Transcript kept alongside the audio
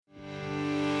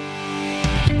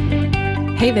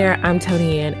Hey there, I'm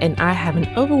Tony Ann, and I have an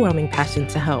overwhelming passion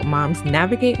to help moms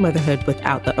navigate motherhood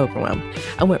without the overwhelm.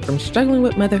 I went from struggling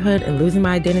with motherhood and losing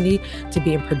my identity to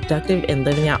being productive and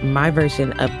living out my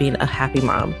version of being a happy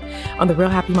mom. On the Real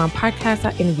Happy Mom podcast,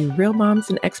 I interview real moms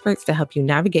and experts to help you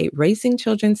navigate raising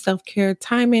children, self-care,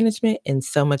 time management, and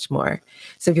so much more.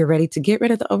 So if you're ready to get rid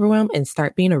of the overwhelm and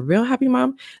start being a real happy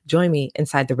mom, join me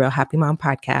inside the Real Happy Mom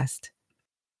podcast.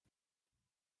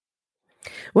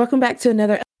 Welcome back to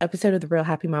another episode of the Real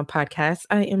Happy Mom podcast.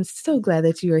 I am so glad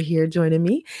that you are here joining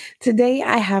me. Today,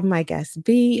 I have my guest,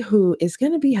 B, who is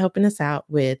going to be helping us out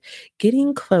with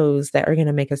getting clothes that are going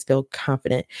to make us feel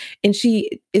confident. And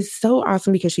she is so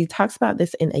awesome because she talks about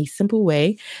this in a simple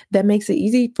way that makes it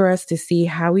easy for us to see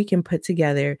how we can put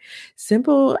together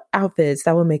simple outfits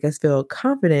that will make us feel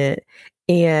confident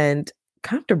and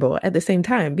comfortable at the same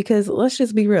time. Because let's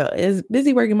just be real, as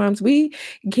busy working moms, we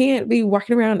can't be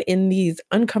walking around in these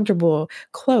uncomfortable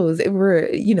clothes if we're,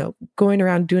 going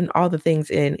around doing all the things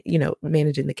and,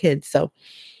 managing the kids. So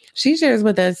she shares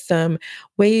with us some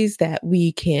ways that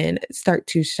we can start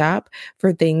to shop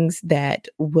for things that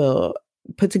will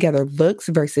put together looks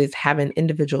versus having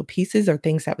individual pieces or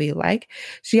things that we like.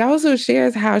 She also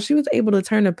shares how she was able to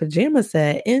turn a pajama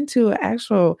set into an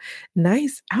actual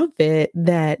nice outfit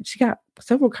that she got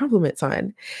several compliments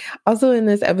on. Also in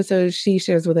this episode, she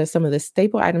shares with us some of the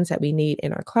staple items that we need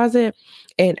in our closet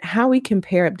and how we can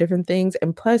pair up different things.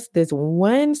 And plus this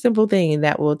one simple thing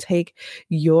that will take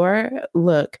your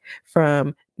look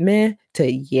from meh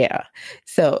to yeah.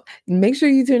 So make sure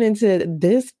you tune into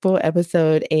this full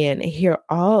episode and hear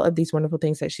all of these wonderful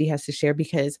things that she has to share,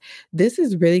 because this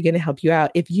is really going to help you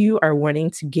out if you are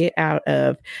wanting to get out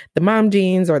of the mom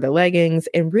jeans or the leggings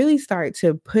and really start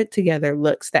to put together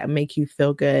looks that make you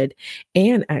feel good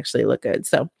and actually look good.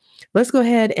 So let's go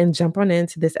ahead and jump on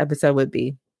into this episode with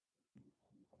B.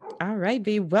 All right,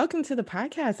 B, welcome to the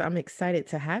podcast. I'm excited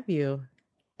to have you.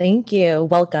 Thank you.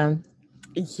 Welcome.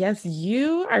 Yes,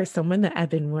 you are someone that I've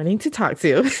been wanting to talk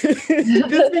to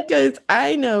just because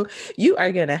I know you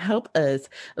are going to help us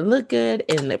look good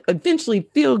and eventually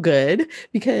feel good,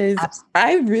 because Absolutely.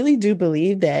 I really do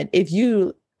believe that if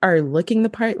you are looking the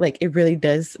part, like, it really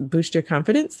does boost your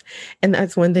confidence. And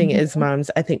that's one thing as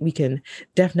moms, I think we can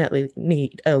definitely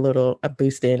need a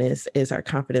boost in is our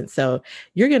confidence. So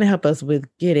you're going to help us with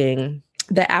getting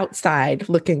the outside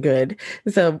looking good.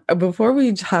 So before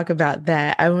we talk about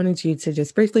that, I wanted you to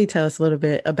just briefly tell us a little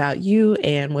bit about you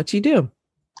and what you do.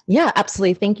 Yeah,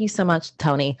 absolutely. Thank you so much,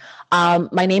 Tony.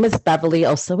 My name is Beverly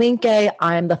Osemwenkhae.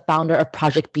 I'm the founder of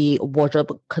Project B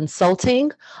Wardrobe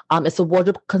Consulting. It's a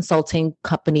wardrobe consulting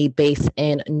company based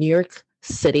in New York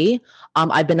City.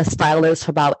 I've been a stylist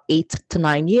for about 8 to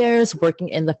 9 years, working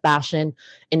in the fashion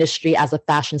industry as a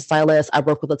fashion stylist. I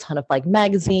work with a ton of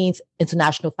magazines,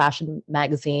 international fashion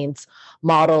magazines,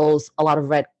 models, a lot of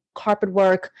red carpet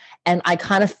work. And I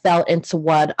kind of fell into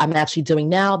what I'm actually doing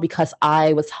now because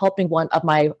I was helping one of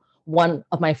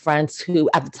my friends who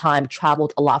at the time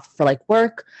traveled a lot for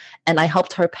work, and I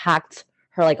helped her pack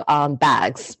her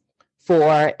bags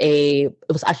it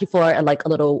was actually for a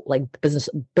little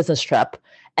business trip.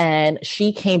 And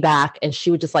she came back and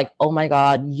she was just like, oh my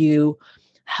God, you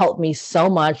helped me so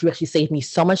much. You actually saved me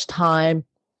so much time.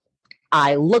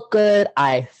 I look good.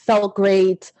 I felt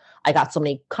great. I got so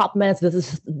many compliments.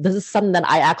 This is something that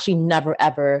I actually never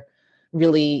ever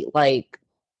really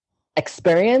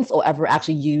experience or ever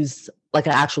actually use an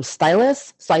actual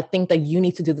stylist. So I think that you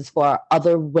need to do this for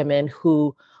other women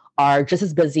who are just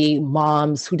as busy,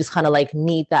 moms who just kind of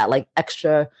need that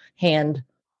extra hand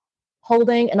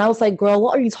holding. And I was like, girl,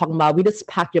 what are you talking about? We just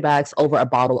packed your bags over a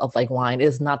bottle of wine. It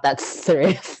is not that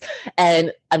serious.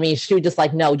 And I mean, she was just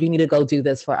like, no, you need to go do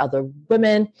this for other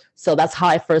women. So that's how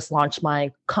I first launched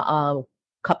my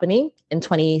company in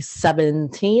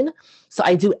 2017. So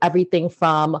I do everything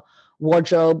from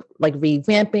wardrobe,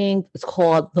 revamping.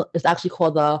 It's actually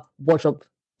called the wardrobe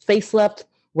facelift,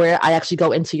 where I actually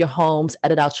go into your homes,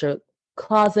 edit out your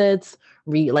closets,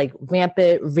 ramp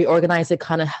it, reorganize it,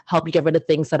 kind of help you get rid of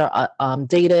things that are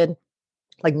dated,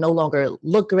 no longer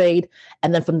look great.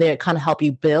 And then from there, kind of help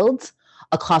you build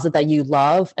a closet that you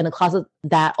love and a closet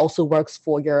that also works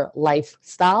for your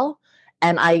lifestyle.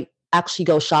 And I actually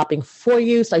go shopping for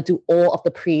you. So I do all of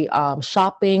the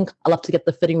pre-shopping. I love to get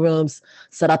the fitting rooms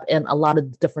set up in a lot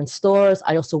of different stores.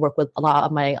 I also work with a lot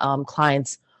of my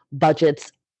clients'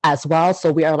 budgets as well.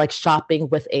 So we are shopping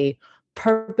with a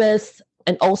purpose,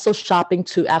 and also shopping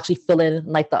to actually fill in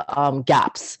the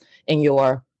gaps in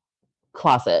your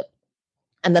closet.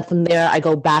 And then from there, I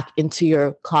go back into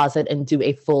your closet and do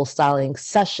a full styling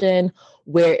session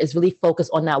where it's really focused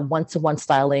on that one-to-one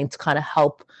styling to kind of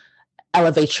help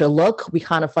elevate your look. We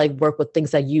kind of like work with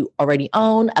things that you already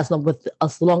own, as long with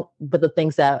the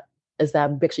things that we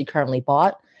actually currently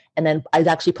bought. And then I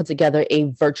actually put together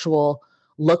a virtual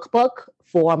lookbook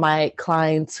for my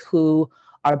clients who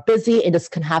are busy and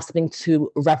just can have something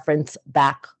to reference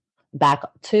back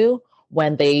to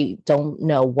when they don't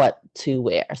know what to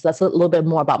wear. So that's a little bit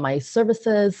more about my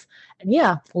services. And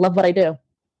yeah, love what I do.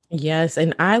 Yes,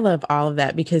 and I love all of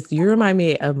that because you remind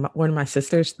me of one of my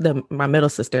sisters, my middle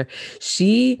sister.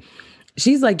 She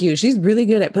she's like you. She's really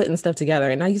good at putting stuff together.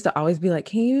 And I used to always be like,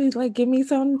 "Can you like give me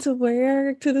something to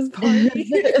wear to this party?"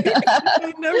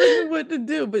 I never knew what to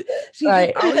do, but she just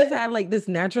Right. always had like this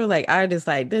natural, like I just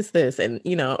like this, and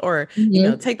or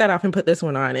Mhm. take that off and put this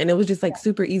one on, and it was just like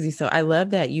super easy. So I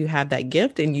love that you have that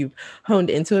gift and you've honed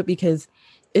into it because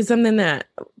it's something that,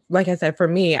 like I said, for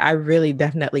me, I really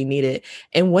definitely need it.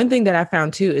 And one thing that I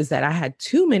found too is that I had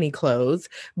too many clothes,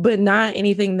 but not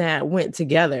anything that went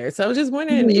together. So I was just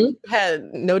wondering if Mhm. you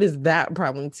had noticed that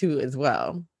problem too as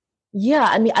well. Yeah,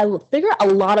 I mean, I figure a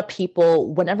lot of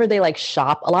people, whenever they like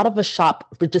shop, a lot of us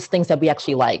shop for just things that we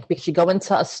actually like. We actually go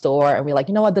into a store and we're like,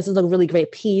 you know what, this is a really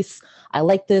great piece. I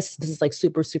like this. This is like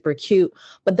super, super cute.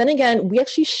 But then again, we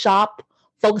actually shop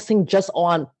focusing just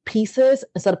on pieces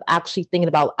instead of actually thinking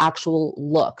about actual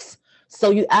looks. So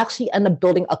you actually end up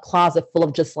building a closet full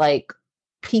of just like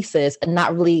pieces and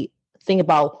not really think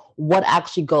about what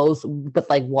actually goes with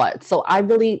like what. So I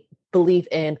really believe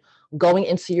in going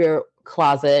into your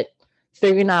closet,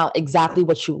 figuring out exactly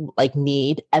what you like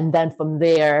need, and then from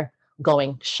there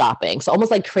going shopping. So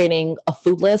almost like creating a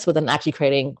food list, but then actually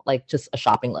creating like just a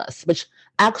shopping list, which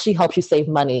actually helps you save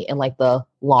money in like the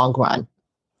long run.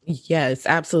 Yes,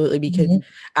 absolutely. Because Mhm.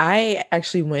 I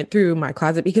actually went through my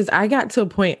closet because I got to a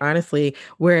point, honestly,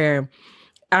 where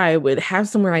I would have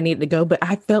somewhere I needed to go, but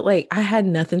I felt like I had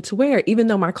nothing to wear, even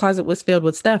though my closet was filled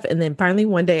with stuff. And then finally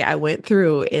one day I went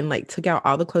through and like took out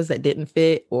all the clothes that didn't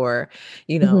fit Mhm.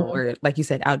 or like you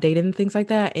said, outdated and things like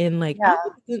that. And like I Yeah.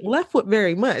 wasn't left with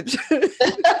very much.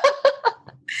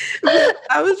 But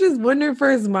I was just wondering for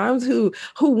his moms who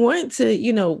want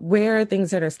to, wear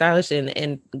things that are stylish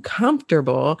and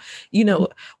comfortable,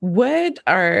 what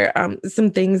are some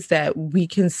things that we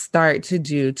can start to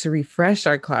do to refresh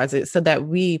our closet so that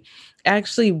we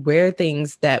actually wear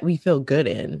things that we feel good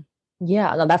in?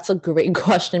 Yeah, no, that's a great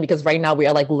question because right now we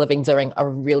are like living during a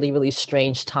really, really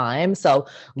strange time. So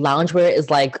loungewear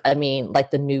is like, I mean, like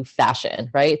the new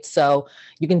fashion, right? So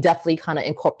you can definitely kind of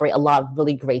incorporate a lot of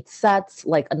really great sets,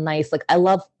 like a nice, like I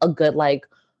love a good like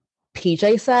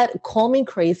PJ set. Call me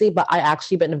crazy, but I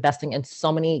actually been investing in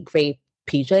so many great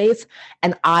PJs,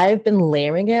 and I've been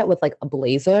layering it with like a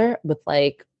blazer with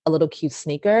like a little cute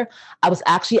sneaker. I was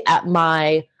actually at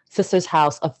my sister's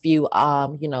house a few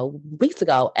weeks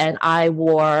ago, and I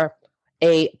wore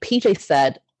a PJ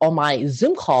set on my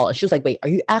Zoom call, and she was like, "Wait, are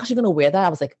you actually going to wear that?" I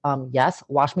was like, yes,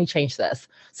 watch me change this."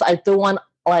 So I threw on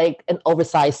like an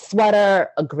oversized sweater,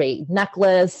 a great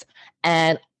necklace,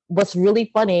 and what's really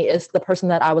funny is the person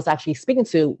that I was actually speaking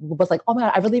to was like, "Oh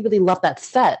man, I really, really love that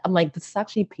set." I'm like, "This is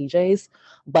actually PJs,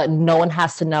 but no one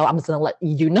has to know. I'm just gonna let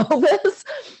you know this."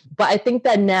 But I think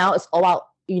that now it's all about,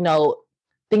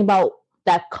 think about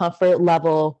that comfort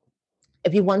level.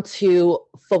 If you want to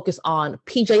focus on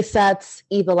PJ sets,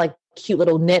 either like cute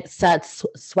little knit sets,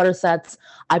 sweater sets.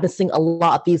 I've been seeing a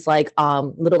lot of these like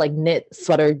little like knit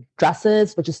sweater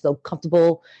dresses, which is so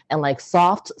comfortable and like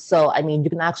soft. So I mean,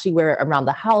 you can actually wear it around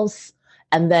the house,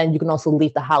 and then you can also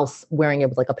leave the house wearing it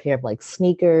with like a pair of like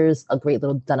sneakers, a great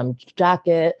little denim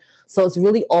jacket. So it's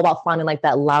really all about finding like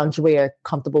that loungewear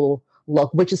comfortable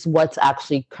look, which is what's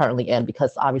actually currently in,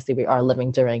 because obviously we are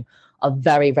living during a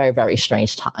very, very, very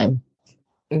strange time.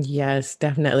 Yes,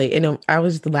 definitely. And I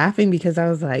was laughing because I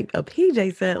was like, a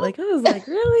PJ set, like I was like,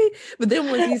 really? But then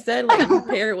once you said like you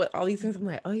pair it with all these things, I'm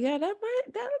like, oh yeah, that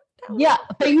Yeah,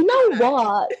 but you know would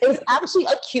what? It was actually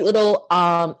a cute little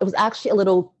it was actually a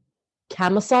little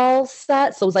camisole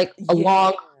set. So it was like a yeah.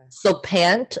 long silk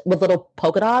pant with little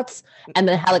polka dots, and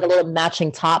then it had like a little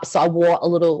matching top. So I wore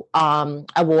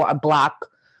a black,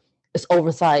 this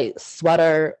oversized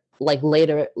sweater, like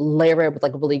later with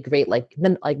like a really great like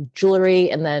then like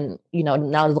jewelry, and then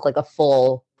now it looked like a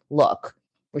full look,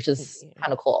 which is Yeah.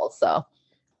 kind of cool. So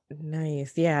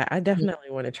Nice. Yeah, I definitely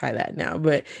want to try that now.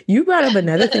 But you brought up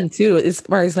another thing too, as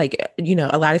far as like,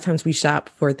 a lot of times we shop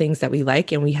for things that we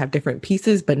like and we have different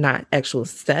pieces, but not actual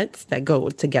sets that go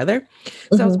together.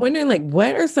 So I was Mhm. wondering, like,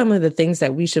 what are some of the things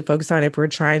that we should focus on if we're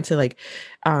trying to like,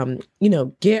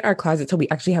 get our closet so we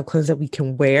actually have clothes that we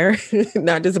can wear,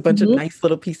 not just a bunch of Mhm. nice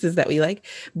little pieces that we like.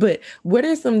 But what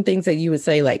are some things that you would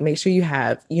say, like, make sure you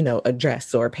have, a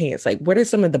dress or pants? Like, what are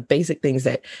some of the basic things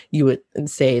that you would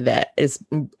say that is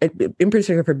in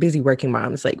particular for busy working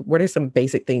moms, like what are some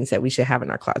basic things that we should have in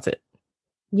our closet?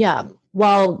 Yeah.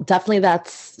 Well, definitely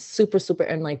that's super, super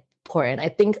and like important. I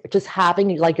think just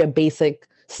having like your basic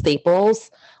staples,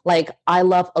 like I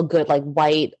love a good like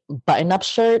white button-up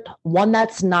shirt, one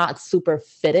that's not super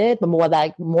fitted, but more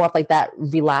of like that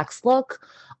relaxed look.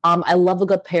 I love a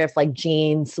good pair of like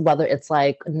jeans, whether it's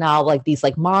like now like these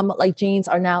like mom like jeans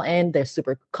are now in, they're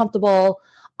super comfortable.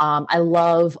 I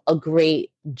love a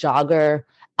great jogger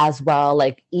as well,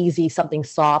 like easy, something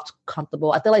soft,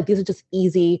 comfortable. I feel like these are just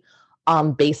easy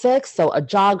basics. So a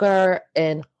jogger,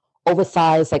 an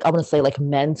oversized, like I want to say like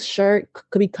men's shirt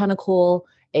could be kind of cool.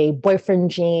 A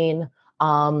boyfriend jean,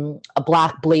 a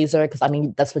black blazer, because I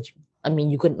mean that's what I mean.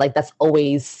 You could like that's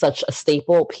always such a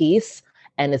staple piece,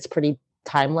 and it's pretty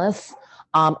timeless.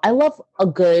 I love a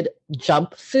good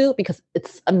jumpsuit because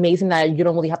it's amazing that you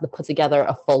don't really have to put together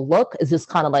a full look. It just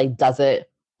kind of like does it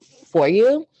for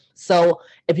you. So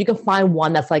if you can find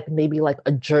one that's like maybe like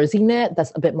a jersey knit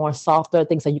that's a bit more softer,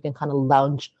 things that you can kind of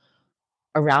lounge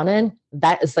around in,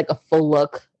 that is like a full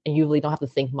look and you really don't have to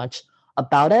think much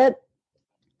about it.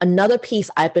 Another piece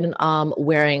I've been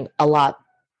wearing a lot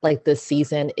like this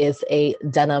season is a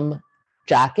denim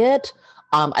jacket.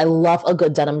 I love a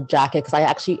good denim jacket because I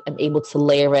actually am able to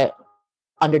layer it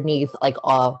underneath like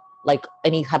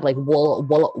any type of like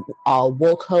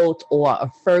wool coat or a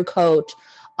fur coat.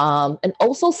 And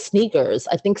also sneakers.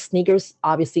 I think sneakers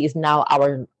obviously is now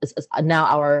our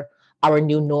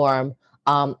new norm.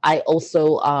 I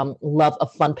also love a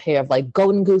fun pair of like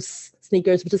Golden Goose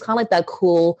sneakers, which is kind of like that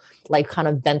cool, like kind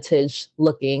of vintage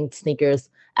looking sneakers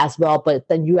as well. But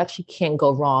then you actually can't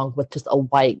go wrong with just a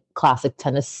white classic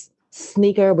tennis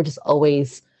sneaker, which is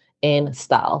always in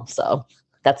style. So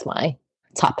that's my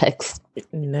top picks.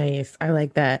 Nice. I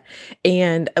like that.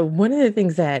 And one of the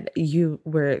things that you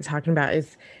were talking about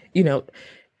is, you know,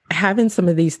 having some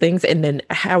of these things and then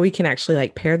how we can actually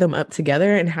like pair them up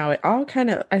together and how it all kind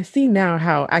of I see now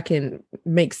how I can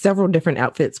make several different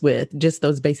outfits with just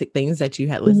those basic things that you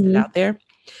had listed Mhm. out there.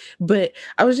 But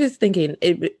I was just thinking,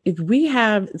 if we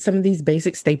have some of these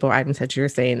basic staple items that you're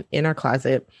saying in our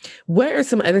closet, what are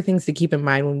some other things to keep in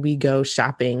mind when we go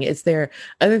shopping? Is there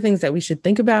other things that we should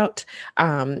think about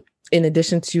in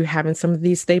addition to having some of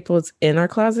these staples in our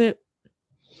closet?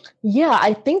 Yeah,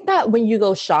 I think that when you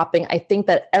go shopping, I think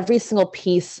that every single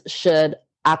piece should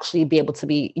actually be able to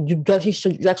be you actually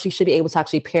should be able to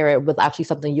actually pair it with actually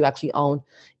something you actually own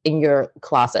in your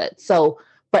closet. So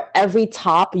for every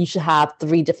top, you should have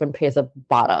three different pairs of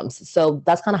bottoms. So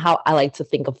that's kind of how I like to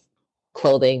think of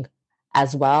clothing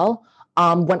as well.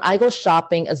 When I go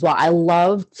shopping as well, I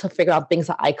love to figure out things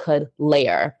that I could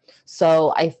layer.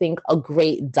 So I think a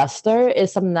great duster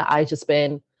is something that I just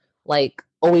been like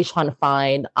always trying to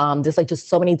find. There's like just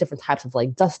so many different types of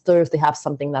like dusters. They have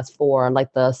something that's for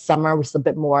like the summer, which is a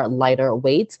bit more lighter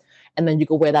weight. And then you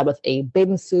can wear that with a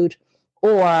bathing suit,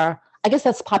 or I guess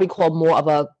that's probably called more of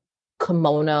a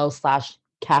kimono slash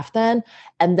kaftan.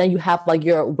 And then you have like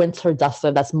your winter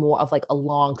duster that's more of like a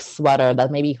long sweater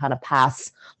that maybe kind of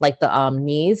past like the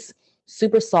knees.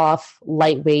 Super soft,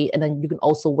 lightweight, and then you can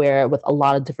also wear it with a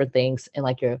lot of different things in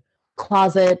like your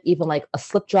closet. Even like a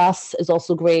slip dress is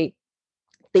also great.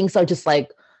 Things are just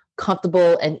like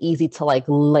comfortable and easy to like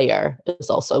layer is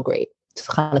also great to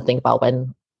kind of think about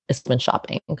when it's been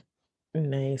shopping.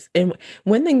 Nice. And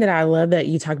one thing that I love that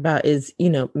you talk about is,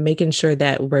 making sure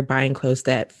that we're buying clothes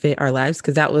that fit our lives.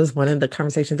 Cause that was one of the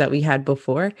conversations that we had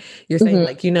before. You're saying, Mhm.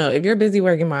 like, if you're a busy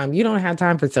working mom, you don't have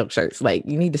time for silk shirts. Like,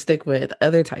 you need to stick with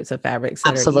other types of fabrics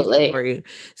that are easy Absolutely. for you.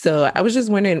 So I was just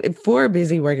wondering, for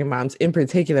busy working moms in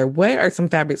particular, what are some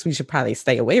fabrics we should probably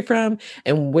stay away from?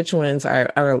 And which ones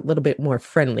are a little bit more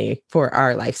friendly for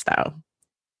our lifestyle?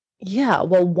 Yeah,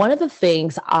 well, one of the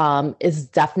things is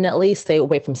definitely stay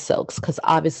away from silks because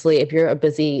obviously, if you're a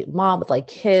busy mom with like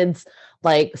kids,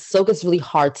 like silk is really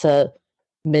hard to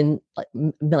maintain.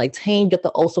 You have to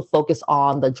also focus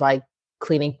on the dry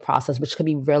cleaning process, which can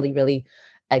be really, really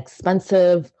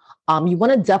expensive. You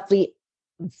want to definitely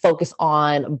focus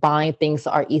on buying things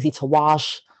that are easy to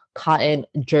wash, cotton,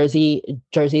 jersey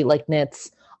like knits.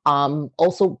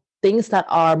 Also things that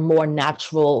are more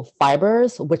natural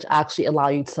fibers, which actually allow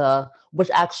you to, which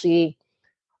actually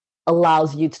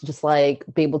allows you to just like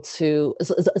be able to,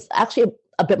 it's actually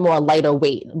a bit more lighter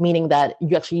weight, meaning that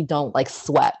you actually don't like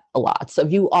sweat a lot. So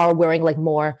if you are wearing like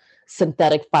more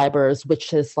synthetic fibers,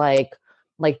 which is like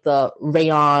the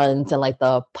rayons and like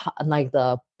the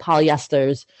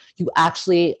polyesters, you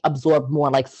actually absorb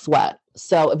more like sweat.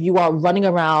 So if you are running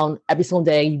around every single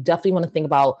day, you definitely want to think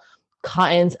about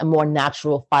cottons and more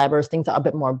natural fibers, things that are a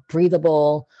bit more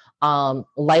breathable.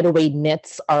 Lighter weight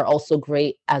knits are also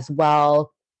great as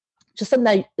well. Just something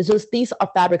that it's just these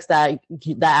are fabrics that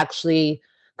actually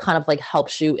kind of like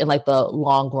helps you in like the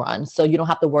long run. So you don't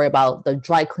have to worry about the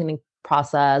dry cleaning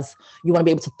process. You want to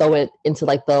be able to throw it into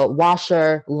like the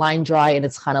washer, line dry, and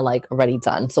it's kind of like already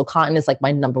done. So cotton is like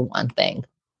my number one thing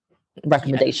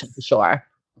recommendation Yes. for sure.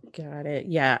 Got it.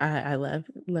 Yeah, I love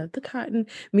the cotton.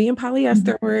 Me and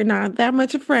polyester were not that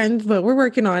much of friends, but we're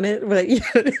working on it. But yeah,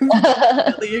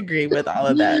 definitely agree with all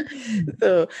of that.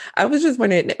 So I was just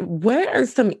wondering, what are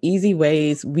some easy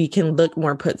ways we can look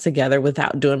more put together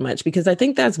without doing much? Because I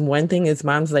think that's one thing is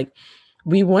moms like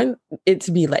we want it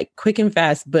to be like quick and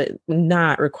fast, but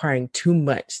not requiring too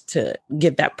much to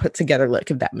get that put together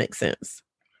look, if that makes sense.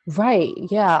 Right.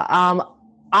 Yeah.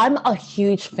 I'm a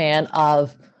huge fan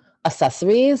of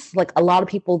accessories. Like a lot of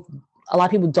people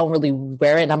don't really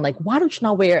wear it. And I'm like, why don't you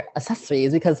not wear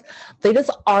accessories? Because they just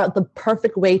are the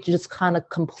perfect way to just kind of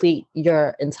complete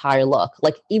your entire look.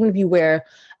 Like even if you wear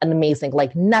an amazing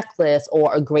like necklace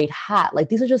or a great hat, like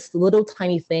these are just little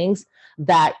tiny things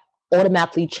that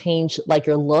automatically change like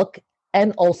your look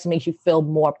and also makes you feel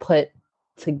more put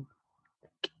to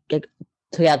get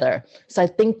together. So I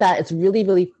think that it's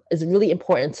really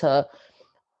important to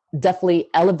definitely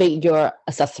elevate your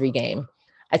accessory game.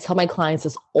 I tell my clients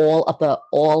this all of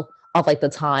like the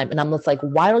time, and I'm just like,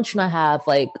 why don't you not have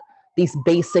like these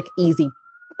basic, easy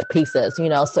pieces? You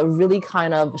know, so it really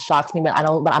kind of shocks me, but I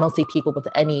don't see people with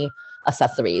any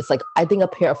accessories. Like I think a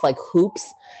pair of like hoops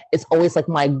is always like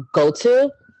my go-to,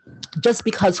 just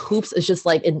because hoops is just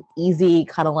like an easy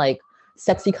kind of like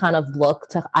sexy kind of look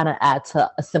to kind of add to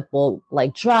a simple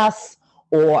like dress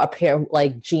or a pair of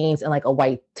like jeans and like a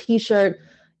white t-shirt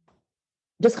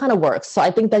just kind of works. So I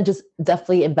think that just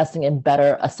definitely investing in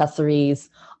better accessories,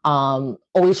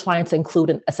 always trying to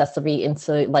include an accessory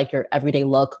into like your everyday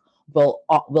look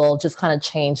will just kind of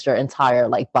change your entire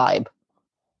like vibe.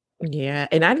 Yeah,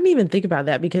 and I didn't even think about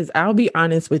that because I'll be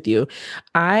honest with you.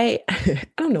 I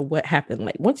don't know what happened.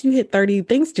 Like once you hit 30,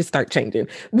 things just start changing.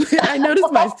 I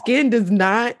noticed my skin does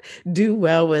not do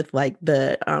well with like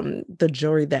the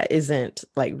jewelry that isn't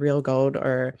like real gold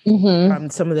or Mm-hmm.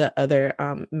 some of the other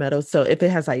metals. So if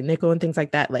it has like nickel and things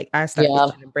like that, like I start Yeah.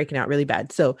 itching and breaking out really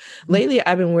bad. So lately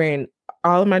I've been wearing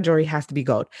all of my jewelry has to be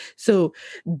gold. So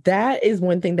that is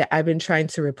one thing that I've been trying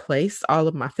to replace all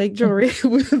of my fake jewelry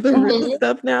with the real Mm-hmm.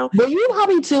 stuff now. Will you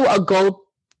probably do a gold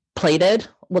plated?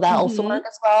 Will that also Mhm. work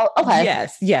as well? Okay.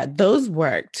 Yes, yeah, those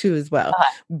work too as well.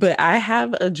 But I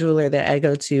have a jeweler that I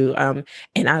go to,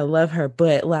 and I love her,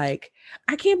 but like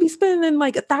I can't be spending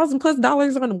like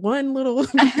 $1,000+ on one little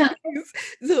Okay. piece.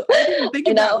 So I didn't think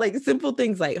You about know? like simple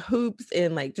things like hoops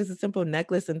and like just a simple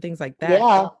necklace and things like that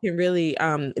Yeah. can really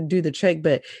do the trick.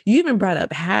 But you even brought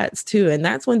up hats too, and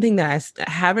that's one thing that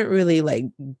haven't really like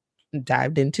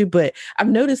dived into, but I've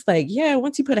noticed like, yeah,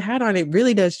 once you put a hat on, it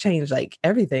really does change like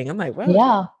everything. I'm like, wow, it's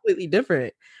Yeah. completely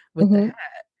different with the Mm-hmm. hat.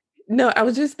 No, I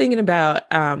was just thinking about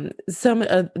some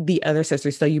of the other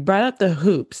sisters. So you brought up the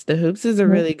hoops. The hoops is a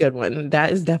really good one.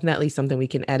 That is definitely something we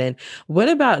can add in. What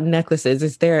about necklaces?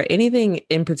 Is there anything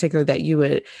in particular that you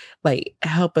would like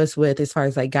help us with as far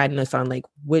as like guiding us on like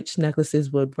which necklaces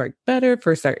would work better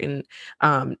for certain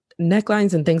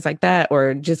necklines and things like that,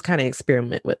 or just kind of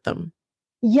experiment with them?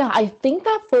 Yeah, I think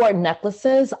that for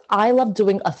necklaces, I love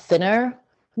doing a thinner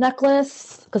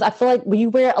necklace because I feel like when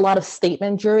you wear a lot of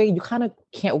statement jewelry, you kind of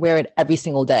can't wear it every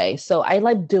single day. So I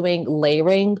like doing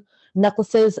layering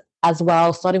necklaces as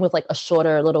well, starting with like a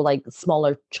shorter, little like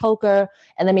smaller choker,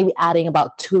 and then maybe adding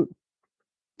about two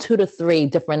to three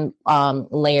different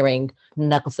layering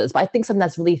necklaces. But I think something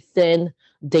that's really thin,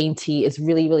 dainty is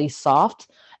really, really soft.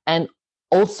 And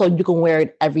also you can wear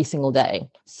it every single day.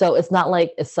 So it's not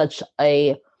like it's such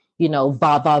a, you know,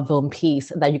 va va voom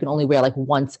piece that you can only wear like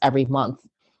once every month.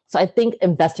 So I think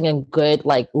investing in good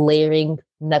like layering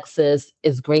necklaces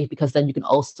is great because then you can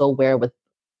also wear with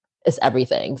it's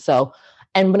everything. So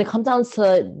and when it comes down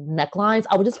to necklines,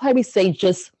 I would just probably say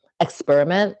just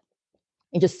experiment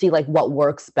and just see like what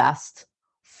works best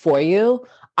for you.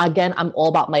 Again, I'm all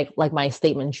about my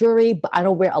statement jewelry, but I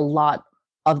don't wear a lot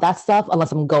of that stuff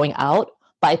unless I'm going out.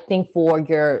 But I think for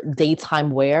your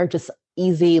daytime wear, just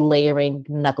easy layering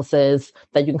necklaces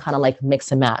that you can kind of like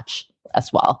mix and match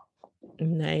as well.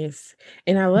 Nice.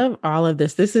 And I love all of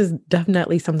this. This is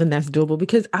definitely something that's doable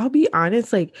because I'll be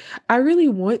honest, like I really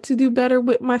want to do better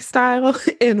with my style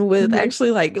and with Mhm.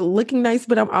 actually like looking nice,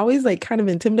 but I'm always like kind of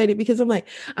intimidated because I'm like,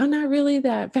 I'm not really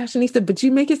that fashionista, but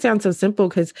you make it sound so simple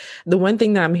because the one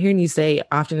thing that I'm hearing you say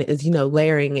often is,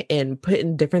 layering and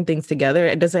putting different things together.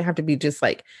 It doesn't have to be just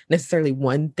like necessarily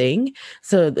one thing.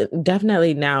 So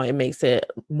definitely now it makes it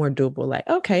more doable. Like,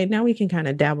 okay, now we can kind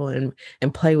of dabble and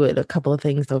play with a couple of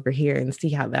things over here and see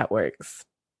how that works.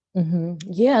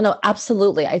 Yeah, no,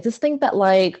 absolutely. I just think that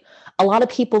like a lot of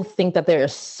people think that there are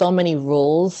so many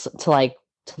rules to like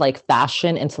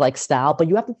fashion and to like style, but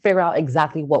you have to figure out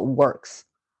exactly what works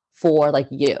for like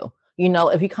you.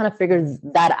 If you kind of figure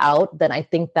that out, then I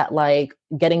think that like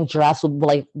getting dressed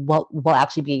will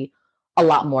actually be a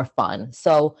lot more fun.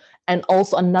 So, and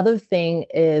also another thing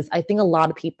is I think a lot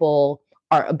of people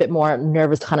are a bit more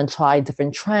nervous to kind of try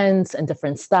different trends and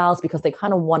different styles because they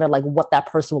kind of wonder like what that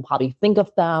person will probably think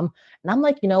of them. And I'm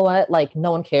like, you know what? Like,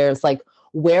 no one cares. Like,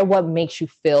 wear what makes you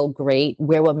feel great,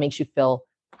 wear what makes you feel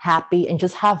happy, and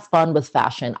just have fun with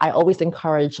fashion. I always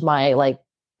encourage my like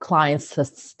clients to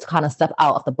kind of step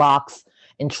out of the box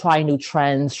and try new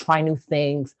trends, try new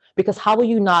things. Because how will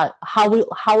you not? How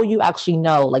will you actually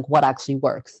know like what actually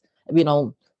works if you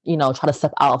don't try to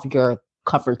step out of your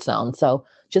comfort zone? So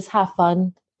just have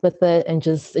fun with it and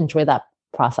just enjoy that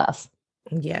process.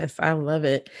 Yes, I love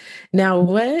it. Now,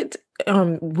 what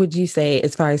would you say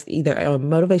as far as either a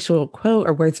motivational quote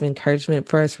or words of encouragement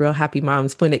for us real happy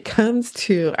moms when it comes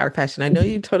to our fashion? I know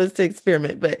you told us to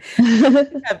experiment, but do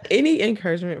you have any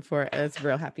encouragement for us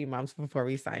real happy moms before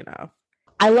we sign off?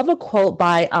 I love a quote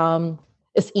by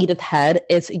it's Edith Head.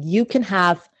 It's you can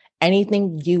have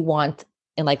anything you want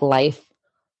in like life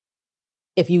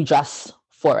if you dress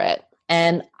for it.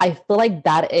 And I feel like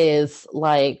that is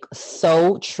like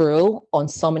so true on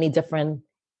so many different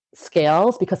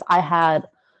scales because I had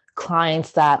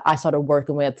clients that I started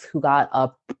working with who got a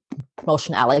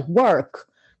promotion at like work,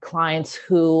 clients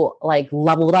who like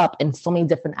leveled up in so many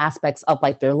different aspects of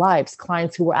like their lives,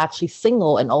 clients who were actually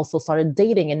single and also started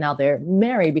dating and now they're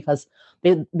married because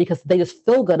they just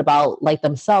feel good about like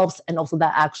themselves and also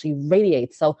that actually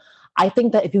radiates. So I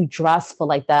think that if you dress for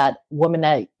like that woman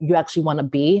that you actually want to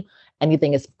be,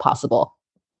 anything is possible.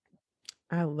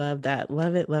 I love that.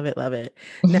 Love it, love it, love it.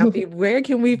 Now, where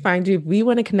can we find you if we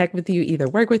want to connect with you, either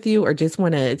work with you or just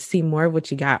want to see more of what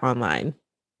you got online?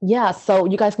 Yeah, so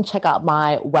you guys can check out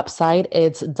my website.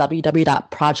 It's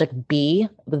www.projectb,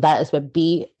 that is with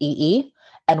BEE,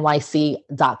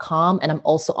 NYC.com. And I'm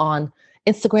also on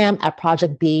Instagram at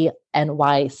Project B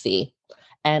NYC.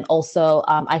 And also,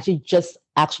 I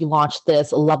actually launched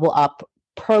this level up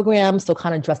program. So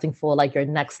kind of dressing for like your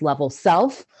next level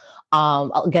self.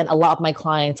 Again, a lot of my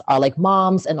clients are like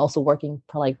moms and also working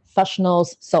for like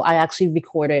professionals. So I actually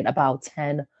recorded about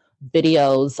 10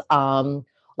 videos,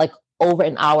 like over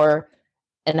an hour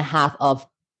and a half of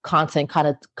content,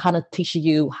 kind of teaching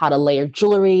you how to layer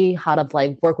jewelry, how to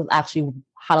like work with actually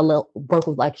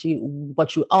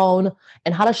what you own,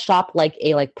 and how to shop like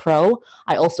a like pro.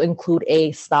 I also include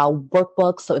a style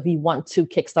workbook, so if you want to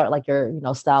kickstart like your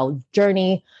style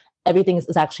journey, everything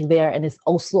is actually there, and it's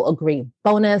also a great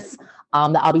bonus.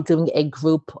 That I'll be doing a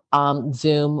group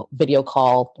Zoom video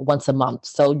call once a month.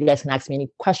 So you guys can ask me any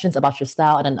questions about your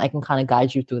style, and then I can kind of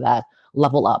guide you through that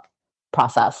level up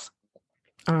process.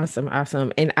 Awesome,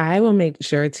 awesome. And I will make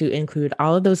sure to include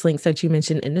all of those links that you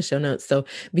mentioned in the show notes. So,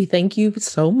 B, thank you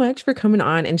so much for coming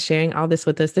on and sharing all this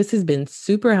with us. This has been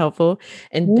super helpful.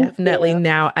 And Thank definitely you.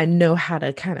 now I know how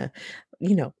to kind of,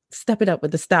 step it up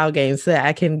with the style game so that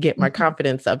I can get my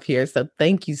confidence up here. So,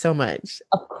 thank you so much.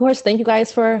 Of course. Thank you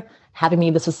guys for having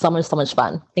me. This was so much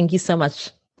fun. Thank you so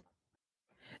much.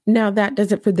 Now, that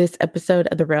does it for this episode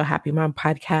of the Real Happy Mom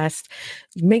podcast.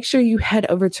 Make sure you head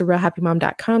over to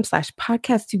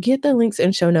realhappymom.com/podcast to get the links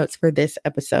and show notes for this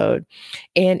episode.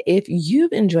 And if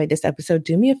you've enjoyed this episode,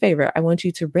 do me a favor. I want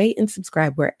you to rate and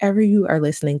subscribe wherever you are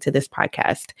listening to this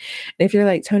podcast. And if you're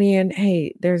like, Tony, and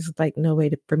hey, there's like no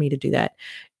way for me to do that,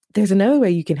 there's another way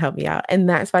you can help me out. And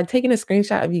that's by taking a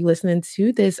screenshot of you listening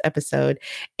to this episode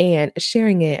and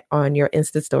sharing it on your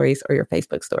Insta stories or your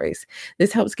Facebook stories.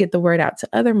 This helps get the word out to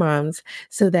other moms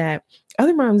so that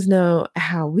other moms know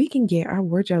how we can get our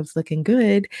wardrobes looking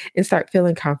good and start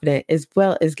feeling confident, as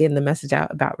well as getting the message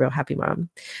out about Real Happy Mom.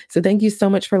 So thank you so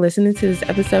much for listening to this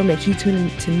episode. Make sure you tune in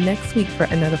to next week for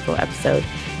another full episode.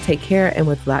 Take care and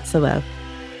with lots of love.